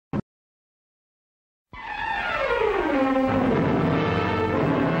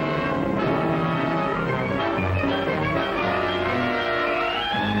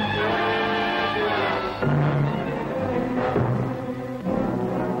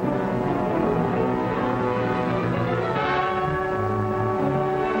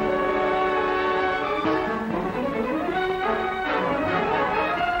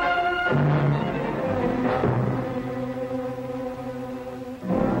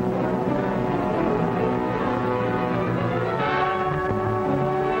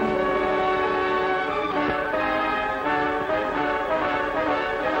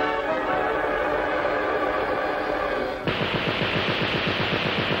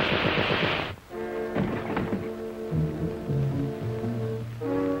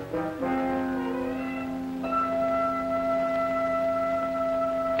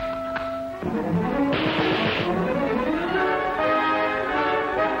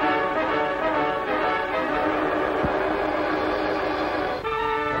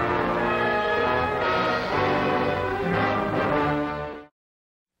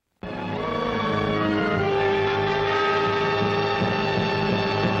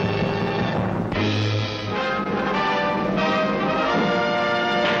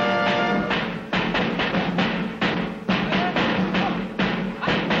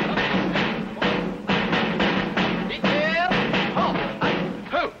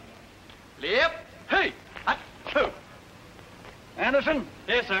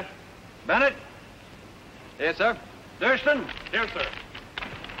Yes, sir. Bennett? Yes, sir. Thurston? Here, sir.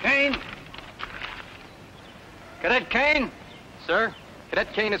 Kane? Cadet Kane? Sir,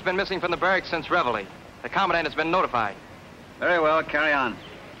 Cadet Kane has been missing from the barracks since Reveille. The commandant has been notified. Very well, carry on.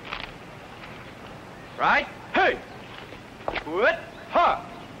 Right? Hey! What? Ha!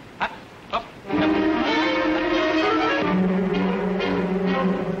 Up.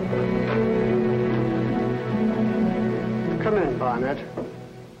 Come in, Barnett.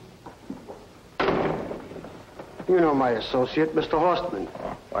 You know my associate, Mr. Horstman.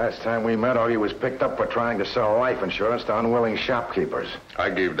 Last time we met, Augie was picked up for trying to sell life insurance to unwilling shopkeepers.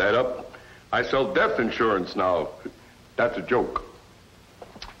 I gave that up. I sell death insurance now. That's a joke.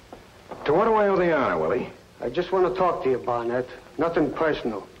 To what do I owe the honor, Willie? I just want to talk to you, Barnett. Nothing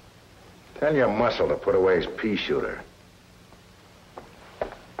personal. Tell your muscle to put away his pea shooter.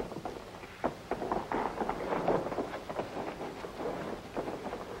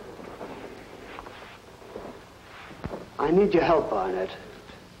 I need your help, Barnett.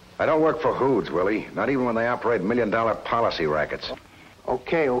 I don't work for hoods, Willie. Not even when they operate million-dollar policy rackets.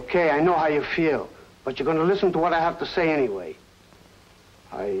 Okay, I know how you feel. But you're going to listen to what I have to say anyway.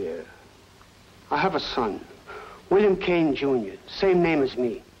 I have a son. William Kane, Jr. Same name as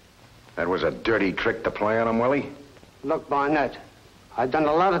me. That was a dirty trick to play on him, Willie? Look, Barnett, I've done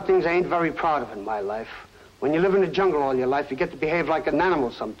a lot of things I ain't very proud of in my life. When you live in the jungle all your life, you get to behave like an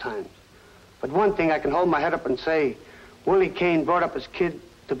animal sometimes. But one thing I can hold my head up and say, Willie Kane brought up his kid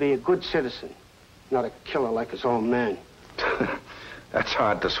to be a good citizen, not a killer like his own man. That's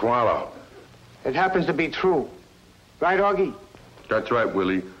hard to swallow. It happens to be true. Right, Augie? That's right,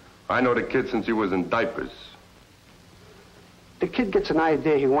 Willie. I know the kid since he was in diapers. The kid gets an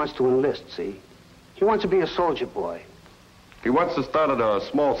idea he wants to enlist, see? He wants to be a soldier boy. He wants to start at a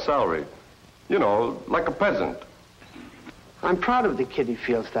small salary. You know, like a peasant. I'm proud of the kid he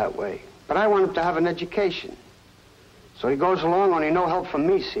feels that way, but I want him to have an education. So he goes along on no help from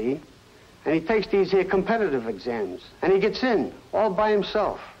me, see? And he takes these here competitive exams, and he gets in, all by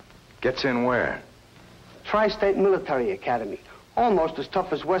himself. Gets in where? Tri-State Military Academy, almost as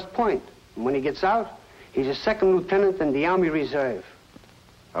tough as West Point. And when he gets out, he's a second lieutenant in the Army Reserve.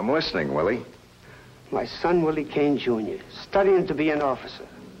 I'm listening, Willie. My son, Willie Kane, Jr., studying to be an officer.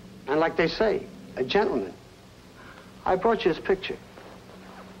 And like they say, a gentleman. I brought you his picture.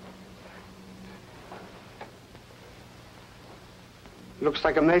 Looks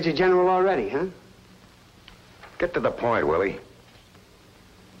like a major general already, huh? Get to the point, Willie.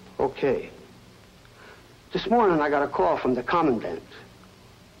 Okay. This morning I got a call from the commandant.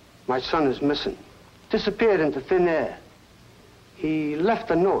 My son is missing. Disappeared into thin air. He left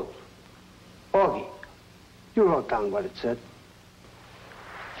a note. Augie, you wrote down what it said.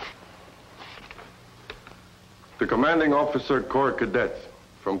 The commanding officer, Corps Cadets,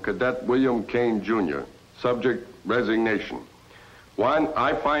 from Cadet William Kane, Jr., subject resignation. 1,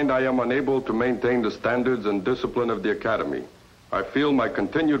 I find I am unable to maintain the standards and discipline of the Academy. I feel my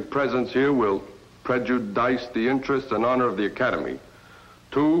continued presence here will prejudice the interests and honor of the Academy.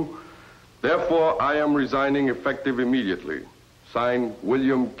 2, therefore, I am resigning effective immediately. Signed,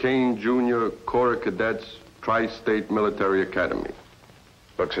 William Kane, Jr., Corps of Cadets, Tri-State Military Academy.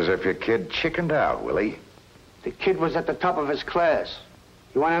 Looks as if your kid chickened out, Willie. The kid was at the top of his class.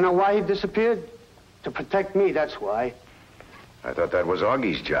 You want to know why he disappeared? To protect me, that's why. I thought that was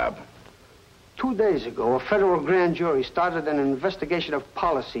Augie's job. 2 days ago, a federal grand jury started an investigation of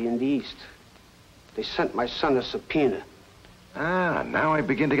policy in the East. They sent my son a subpoena. Ah, now I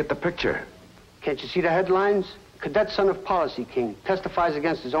begin to get the picture. Can't you see the headlines? Cadet son of Policy King testifies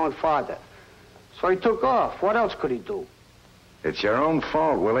against his own father. So he took off. What else could he do? It's your own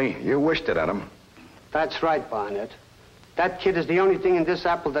fault, Willie. You wished it on him. That's right, Barnett. That kid is the only thing in this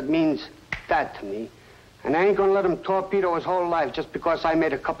apple that means that to me. And I ain't gonna let him torpedo his whole life just because I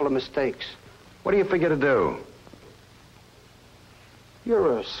made a couple of mistakes. What do you figure to do?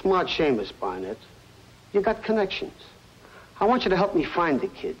 You're a smart Seamus, Barnett. You got connections. I want you to help me find the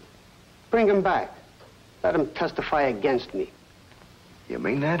kid. Bring him back. Let him testify against me. You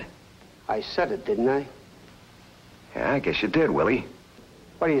mean that? I said it, didn't I? Yeah, I guess you did, Willie.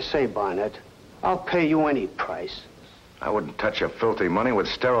 What do you say, Barnett? I'll pay you any price. I wouldn't touch your filthy money with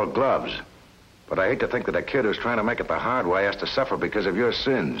sterile gloves. But I hate to think that a kid who's trying to make it the hard way has to suffer because of your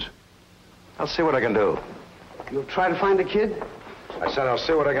sins. I'll see what I can do. You'll try to find the kid? I said I'll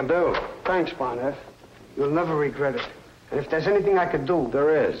see what I can do. Thanks, Barnett. You'll never regret it. And if there's anything I could do...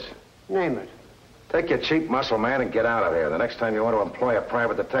 There is. Name it. Take your cheap muscle, man, and get out of here. The next time you want to employ a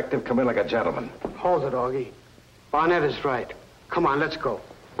private detective, come in like a gentleman. Hold it, Augie. Barnett is right. Come on, let's go.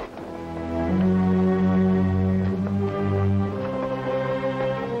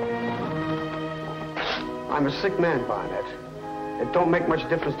 I'm a sick man, Barnett. It don't make much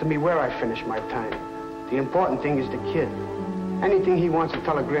difference to me where I finish my time. The important thing is the kid. Anything he wants to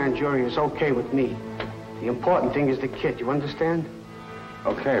tell a grand jury is okay with me. The important thing is the kid, you understand?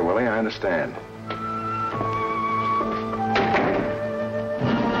 Okay, Willie, I understand.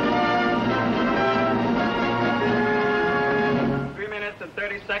 And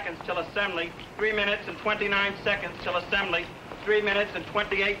 30 seconds till assembly. 3 minutes and 29 seconds till assembly. 3 minutes and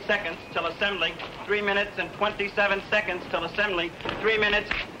 28 seconds till assembly. 3 minutes and 27 seconds till assembly. 3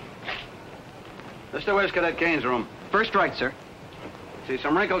 minutes. Mister, where's Cadet Kane's room? First right, sir. See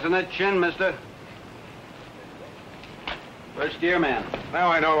some wrinkles in that chin, mister? First year man.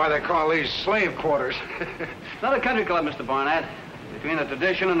 Now I know why they call these slave quarters. Not a country club, Mr. Barnett. Between the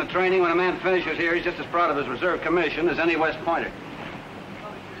tradition and the training, when a man finishes here, he's just as proud of his reserve commission as any West Pointer.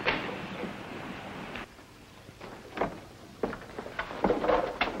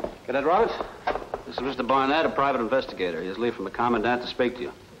 Cadet Roberts, this is Mr. Barnett, a private investigator. He has leave from the commandant to speak to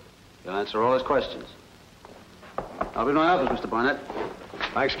you. You'll answer all his questions. I'll be in my office, Mr. Barnett.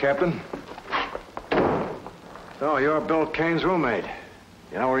 Thanks, Captain. So, you're Bill Kane's roommate.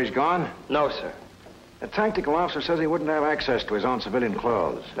 You know where he's gone? No, sir. The tactical officer says he wouldn't have access to his own civilian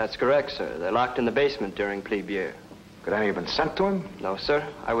clothes. That's correct, sir. They're locked in the basement during plebe year. Could any have been sent to him? No, sir.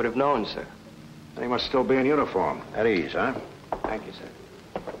 I would have known, sir. Then he must still be in uniform. At ease, huh? Thank you, sir.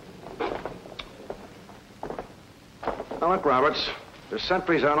 Now, look, Roberts. There's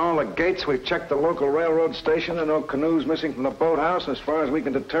sentries on all the gates. We've checked the local railroad station. There are no canoes missing from the boathouse. And as far as we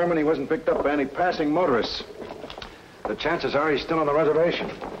can determine, he wasn't picked up by any passing motorists. The chances are he's still on the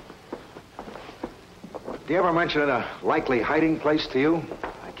reservation. Do you ever mention a likely hiding place to you?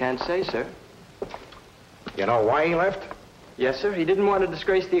 I can't say, sir. You know why he left? Yes, sir. He didn't want to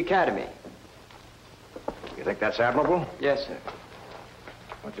disgrace the academy. You think that's admirable? Yes, sir.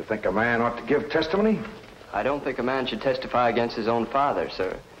 Don't you think a man ought to give testimony? I don't think a man should testify against his own father,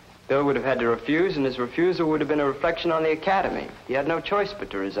 sir. Bill would have had to refuse, and his refusal would have been a reflection on the academy. He had no choice but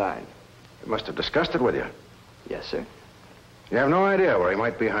to resign. He must have discussed it with you. Yes, sir. You have no idea where he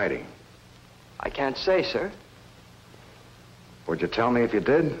might be hiding. I can't say, sir. Would you tell me if you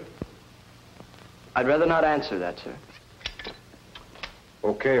did? I'd rather not answer that, sir.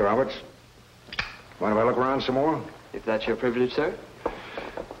 Okay, Roberts. Mind if I look around some more? If that's your privilege, sir.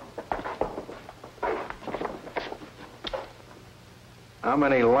 How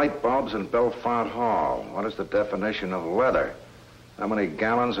many light bulbs in Belfont Hall? What is the definition of leather? How many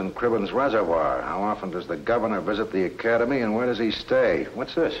gallons in Cribben's Reservoir? How often does the governor visit the academy, and where does he stay?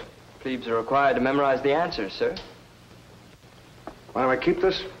 What's this? Plebes are required to memorize the answers, sir. Why do I keep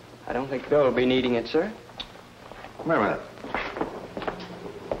this? I don't think Bill will be needing it, sir. Come here a minute.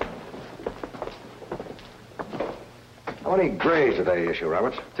 How many grays did they issue,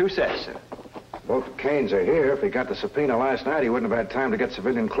 Roberts? 2 sets, sir. Both Kanes are here. If he got the subpoena last night, he wouldn't have had time to get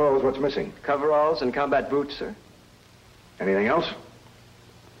civilian clothes. What's missing? Coveralls and combat boots, sir. Anything else?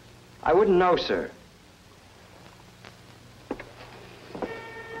 I wouldn't know, sir.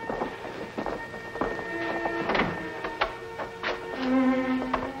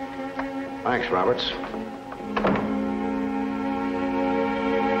 Thanks, Roberts.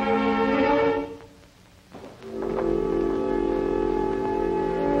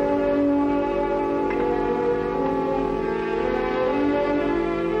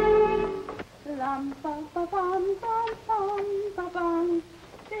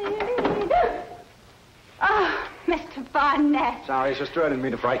 Oh, Mr. Barnett. Sorry, sister. I didn't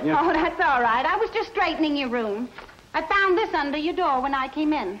mean to frighten you. Oh, that's all right. I was just straightening your room. I found this under your door when I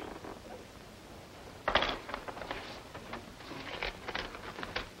came in.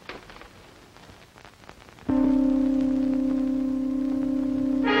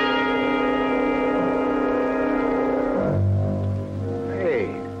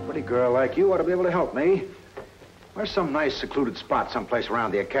 Hey, pretty girl like you ought to be able to help me. Where's some nice secluded spot someplace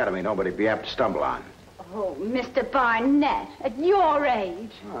around the academy nobody'd be apt to stumble on? Oh, Mr. Barnett, at your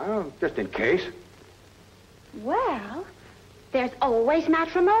age. Well, just in case. Well, there's always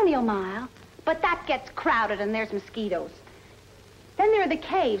Matrimonial Mile, but that gets crowded and there's mosquitoes. Then there are the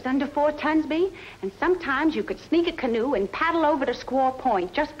caves under Fort Tunsby, and sometimes you could sneak a canoe and paddle over to Squaw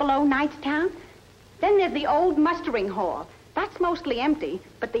Point, just below Knightstown. Then there's the old mustering hall. That's mostly empty,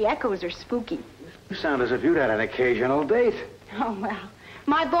 but the echoes are spooky. You sound as if you'd had an occasional date. Oh, well,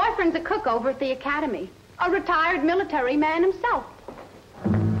 my boyfriend's a cook over at the academy, a retired military man himself.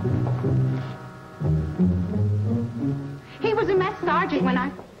 He was a mess sergeant when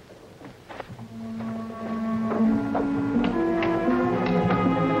I...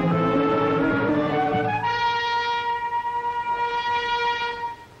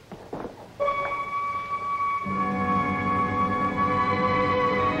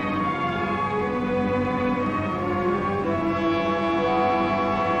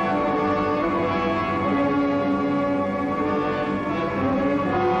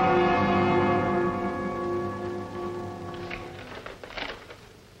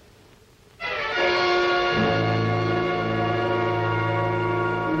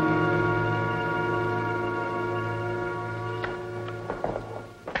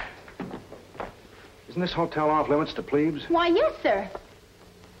 Isn't this hotel off limits to plebes? Why, yes, sir.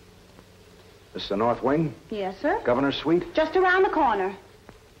 This is the North Wing? Yes, sir. Governor's suite? Just around the corner.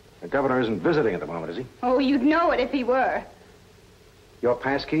 The governor isn't visiting at the moment, is he? Oh, you'd know it if he were. Your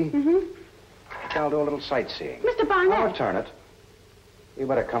pass key? Mm-hmm. I'll do a little sightseeing. Mr. Barnett. I'll return it. You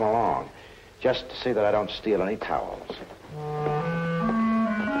better come along, just to see that I don't steal any towels.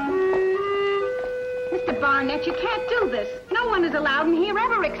 Mr. Barnett, you can't do this. No one is allowed in here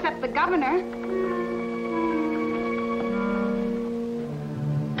ever except the governor.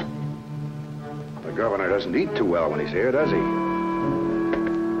 The governor doesn't eat too well when he's here, does he?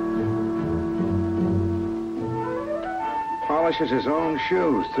 Polishes his own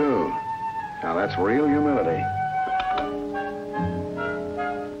shoes, too. Now, that's real humility.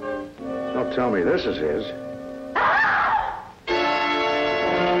 Don't tell me this is his.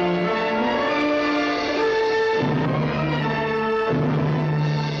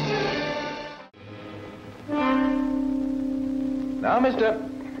 Now, mister,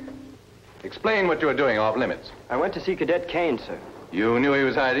 explain what you were doing off limits. I went to see Cadet Kane, sir. You knew he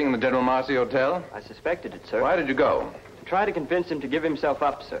was hiding in the General Marcy Hotel? I suspected it, sir. Why did you go? To try to convince him to give himself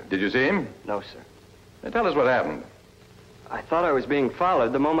up, sir. Did you see him? No, sir. Now, tell us what happened. I thought I was being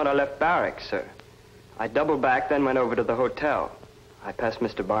followed the moment I left barracks, sir. I doubled back, then went over to the hotel. I passed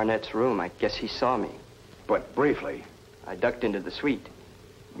Mr. Barnett's room. I guess he saw me. But briefly. I ducked into the suite.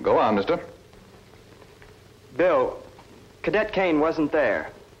 Go on, mister. Bill, Cadet Kane wasn't there.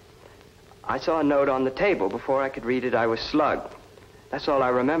 I saw a note on the table. Before I could read it, I was slugged. That's all I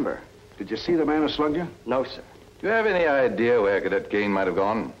remember. Did you see the man who slugged you? No, sir. Do you have any idea where Cadet Kane might have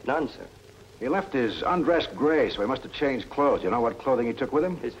gone? None, sir. He left his undressed gray, so he must have changed clothes. You know what clothing he took with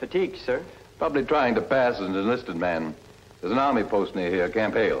him? His fatigue, sir. Probably trying to pass as an enlisted man. There's an army post near here,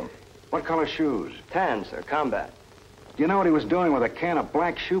 Camp Hale. What color shoes? Tan, sir. Combat. Do you know what he was doing with a can of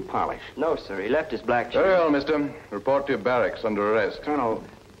black shoe polish? No, sir. He left his black shoes. Very well, mister. Report to your barracks under arrest. Colonel,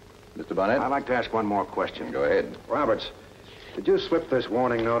 Mr. Barnett? I'd like to ask one more question. Go ahead. Roberts, did you slip this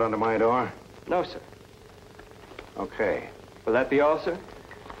warning note under my door? No, sir. Okay. Will that be all, sir?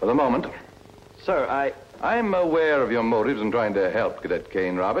 For the moment. Sir, I'm aware of your motives in trying to help Cadet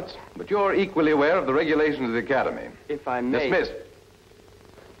Kane, Roberts, but you're equally aware of the regulations of the Academy. If I may... Dismissed.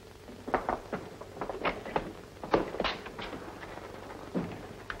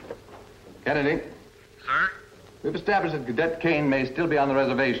 Kennedy. Sir? We've established that Cadet Kane may still be on the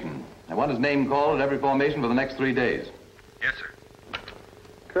reservation. I want his name called at every formation for the next 3 days. Yes, sir.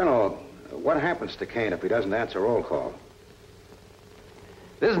 Colonel, what happens to Kane if he doesn't answer roll call?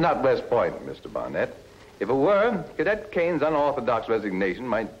 This is not West Point, Mr. Barnett. If it were, Cadet Kane's unorthodox resignation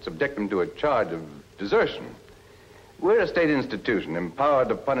might subject him to a charge of desertion. We're a state institution empowered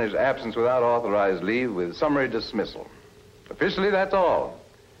to punish absence without authorized leave with summary dismissal. Officially, that's all.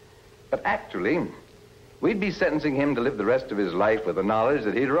 But actually, we'd be sentencing him to live the rest of his life with the knowledge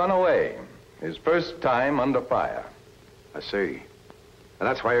that he'd run away, his first time under fire. I see. And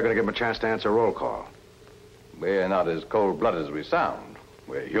that's why you're going to give him a chance to answer roll call. We're not as cold-blooded as we sound.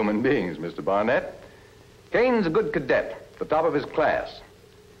 We're human beings, Mr. Barnett. Kane's a good cadet, the top of his class.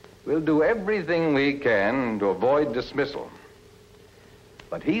 We'll do everything we can to avoid dismissal.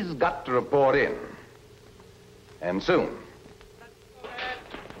 But he's got to report in. And soon.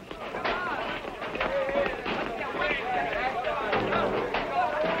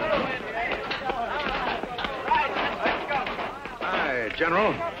 Hi,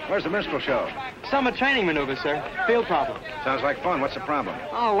 General. Where's the minstrel show? Summer training maneuver, sir. Field problem. Sounds like fun. What's the problem?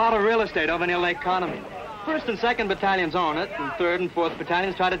 Oh, a lot of real estate over near Lake Economy. 1st and 2nd battalions own it, and 3rd and 4th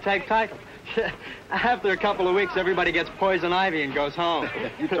battalions try to take title. After a couple of weeks, everybody gets poison ivy and goes home.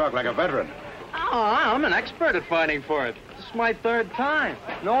 You talk like a veteran. Oh, I'm an expert at fighting for it. This is my 3rd time.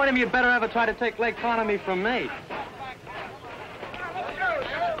 No one of you better ever try to take Lake Economy from me.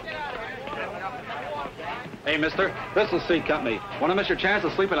 Hey, mister, this is C Company. Want to miss your chance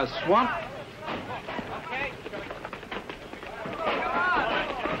to sleep in a swamp?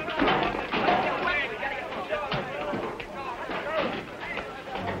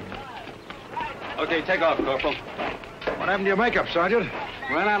 Okay, take off, Corporal. What happened to your makeup, Sergeant?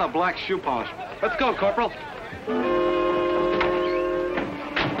 Ran out of black shoe polish. Let's go, Corporal.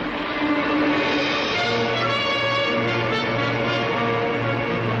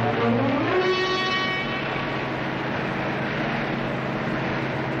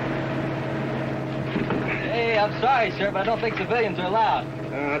 Hey, I'm sorry, sir, but I don't think civilians are allowed.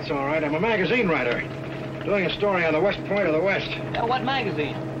 That's all right. I'm a magazine writer. Doing a story on the West Point of the West. Yeah, what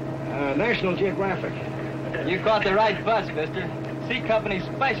magazine? National Geographic. You caught the right bus, mister. C Company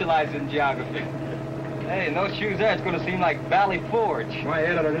specializes in geography. Hey, no shoes there. It's going to seem like Valley Forge. My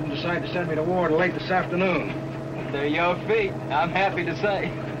editor didn't decide to send me to war till late this afternoon. They're your feet. I'm happy to say.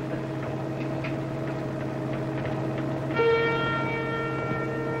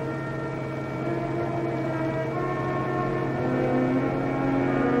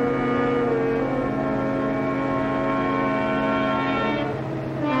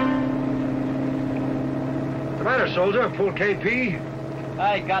 What's the matter, soldier? Full KP?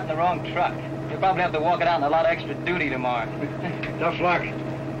 I got in the wrong truck. You'll probably have to walk it out in a lot of extra duty tomorrow. Tough luck.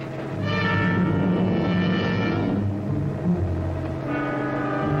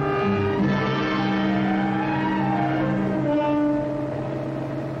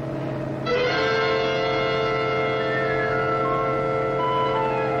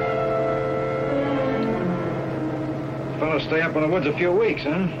 Fellas stay up in the woods a few weeks,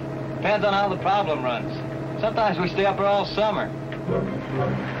 huh? Depends on how the problem runs. Sometimes we stay up here all summer.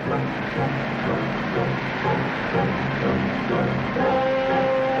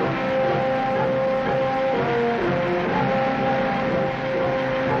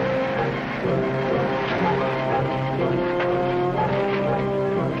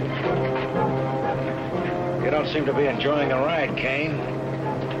 You don't seem to be enjoying the ride, Kane.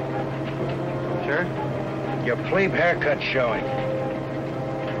 Sure? Your plebe haircut's showing.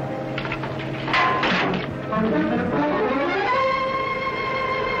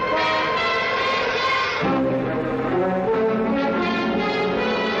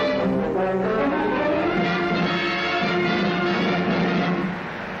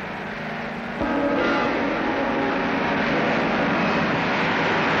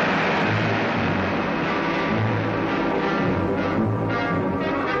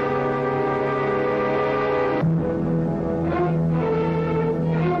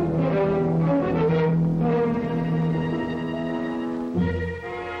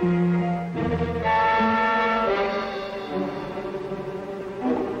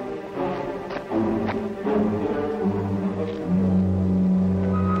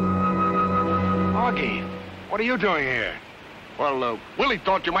 What are you doing here? Well, Willie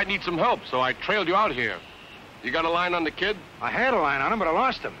thought you might need some help, so I trailed you out here. You got a line on the kid? I had a line on him, but I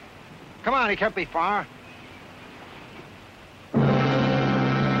lost him. Come on, he can't be far.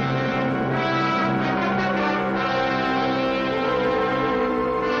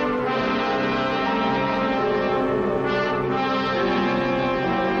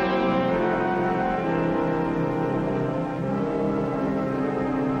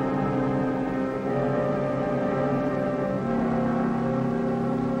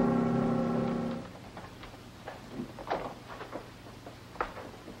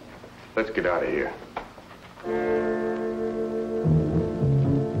 Let's get out of here.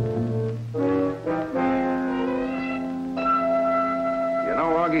 You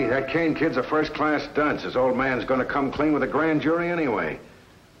know, Augie, that Kane kid's a first-class dunce. His old man's gonna come clean with a grand jury anyway.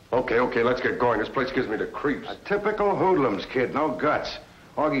 Okay, let's get going. This place gives me the creeps. A typical hoodlums kid, no guts.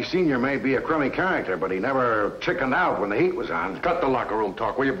 Augie Sr. may be a crummy character, but he never chickened out when the heat was on. Cut the locker room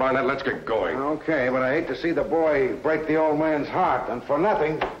talk, will you, Barnett? Let's get going. Okay, but I hate to see the boy break the old man's heart, and for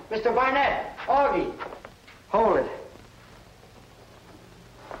nothing. Mr. Barnett, Augie, hold it.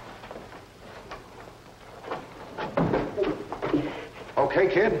 Okay,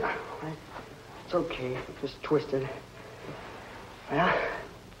 kid? It's okay, just twisted. Well,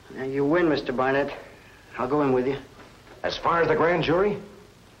 now you win, Mr. Barnett. I'll go in with you. As far as the grand jury?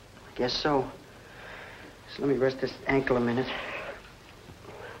 I guess so. Just let me rest this ankle a minute.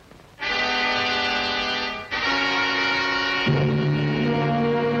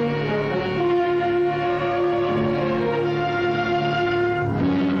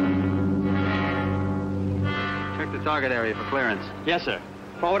 Check the target area for clearance. Yes, sir.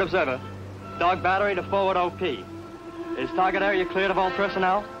 Forward observer. Dog battery to forward OP. Is target area cleared of all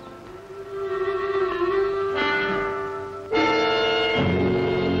personnel?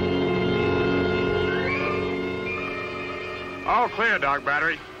 All clear, dog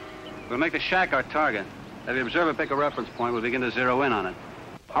battery. We'll make the shack our target. Have the observer pick a reference point. We'll begin to zero in on it.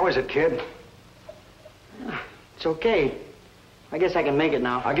 How is it, kid? It's okay. I guess I can make it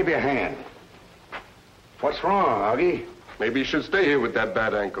now. I'll give you a hand. What's wrong, Augie? Maybe you should stay here with that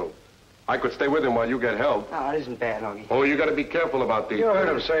bad ankle. I could stay with him while you get help. No, it isn't bad, Augie. Oh, you got to be careful about these You heard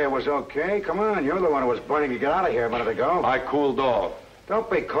him things. say it was okay. Come on, you're the one who was burning to get out of here a minute ago. I cooled off. Don't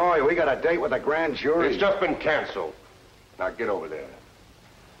be coy. We got a date with the grand jury. It's just been canceled. Now get over there.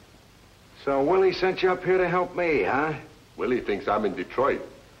 So Willie sent you up here to help me, huh? Willie thinks I'm in Detroit.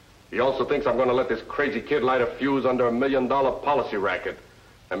 He also thinks I'm going to let this crazy kid light a fuse under $1 million policy racket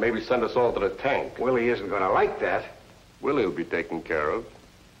and maybe send us all to the tank. Willie isn't going to like that. Willie will be taken care of.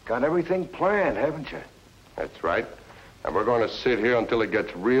 Got everything planned, haven't you? That's right. And we're going to sit here until it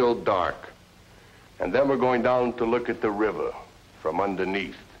gets real dark. And then we're going down to look at the river from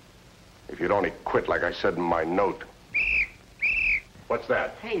underneath. If you'd only quit like I said in my note. What's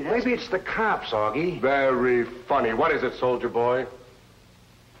that? Hey, maybe it's the cops, Augie. Very funny. What is it, soldier boy?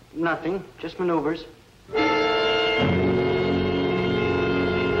 Nothing. Just maneuvers.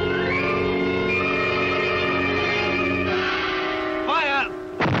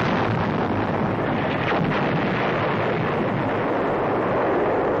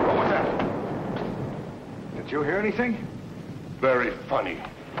 Did you hear anything? Very funny.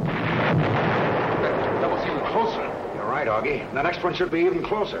 That was even closer. You're right, Augie. The next one should be even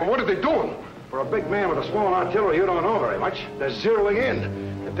closer. Well, what are they doing? For a big man with a small artillery, you don't know very much. They're zeroing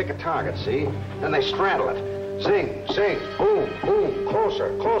in. They pick a target, see? Then they straddle it. Zing, zing, boom, boom,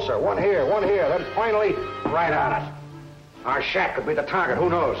 closer, closer. One here, then finally, right on it. Our shack could be the target, who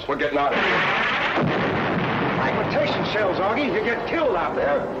knows? We're getting out of here. Fragmentation shells, Augie. You get killed out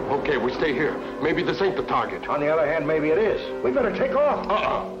there. Okay, we stay here. Maybe this ain't the target. On the other hand, maybe it is. We better take off.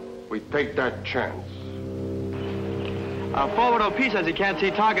 We take that chance. Forward OP says he can't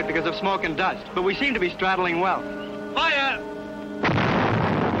see target because of smoke and dust, but we seem to be straddling well. Fire!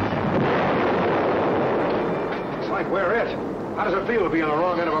 It's like we're it. How does it feel to be on the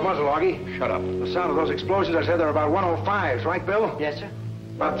wrong end of a muzzle, Augie? Shut up. The sound of those explosions, I said they're about 105s, right, Bill? Yes, sir.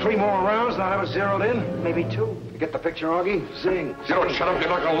 About 3 more rounds, and I'll have it zeroed in. Maybe 2. You get the picture, Augie? Zing. You don't shut up, you're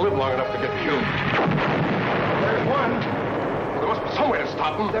not going to live long enough to get killed. There's one. Well, there must be some way to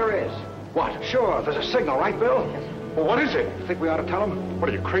stop them. There is. What? Sure, there's a signal, right, Bill? Well, what is it? Think we ought to tell them? What,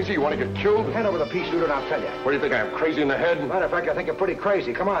 are you crazy? You want to get killed? Hand over the pea shooter and I'll tell you. What do you think, I am crazy in the head? Matter of fact, I think you're pretty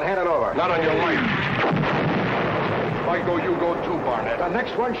crazy. Come on, hand it over. Not on your life. If I go, you go too, Barnett. The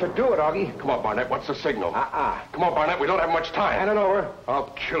next one should do it, Augie. Come on, Barnett, what's the signal? Come on, Barnett, we don't have much time. Hand it over. I'll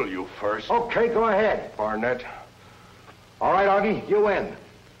kill you first. Okay, go ahead. Barnett. All right, Augie, you win.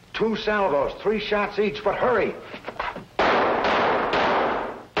 2 salvos, 3 shots each, but hurry.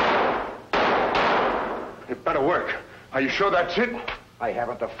 It better work. Are you sure that's it? I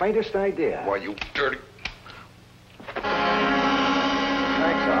haven't the faintest idea. Why, you dirty... Thanks,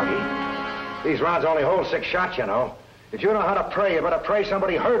 Augie. These rounds only hold 6 shots, you know. If you know how to pray, you better pray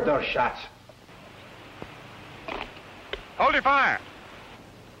somebody heard those shots. Hold your fire.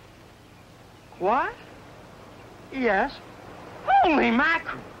 What? Yes. Holy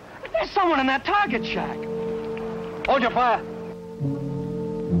mackerel! There's someone in that target shack. Hold your fire.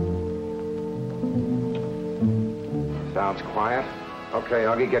 Sounds quiet. Okay,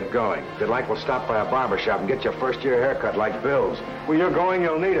 Augie, get going. If you'd like, we'll stop by a barber shop and get your first-year haircut like Bill's. Where you're going,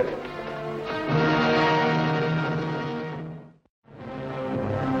 you'll need it.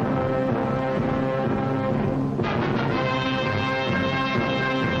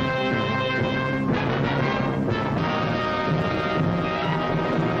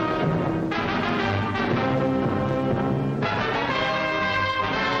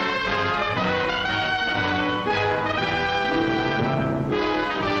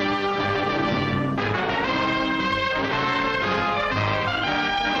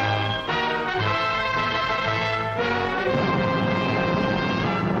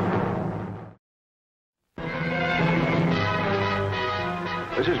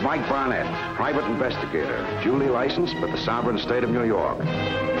 This is Mike Barnett, Private Investigator, duly licensed by the sovereign state of New York.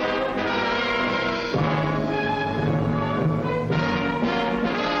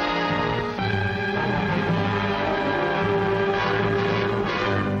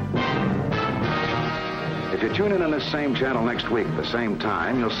 If you tune in on this same channel next week at the same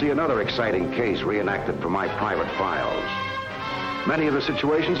time, you'll see another exciting case reenacted from my private files. Many of the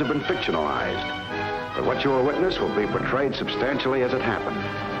situations have been fictionalized, but what you will witness will be portrayed substantially as it happened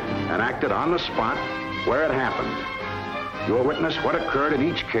and acted on the spot where it happened. You will witness what occurred in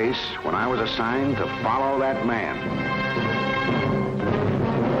each case when I was assigned to follow that man.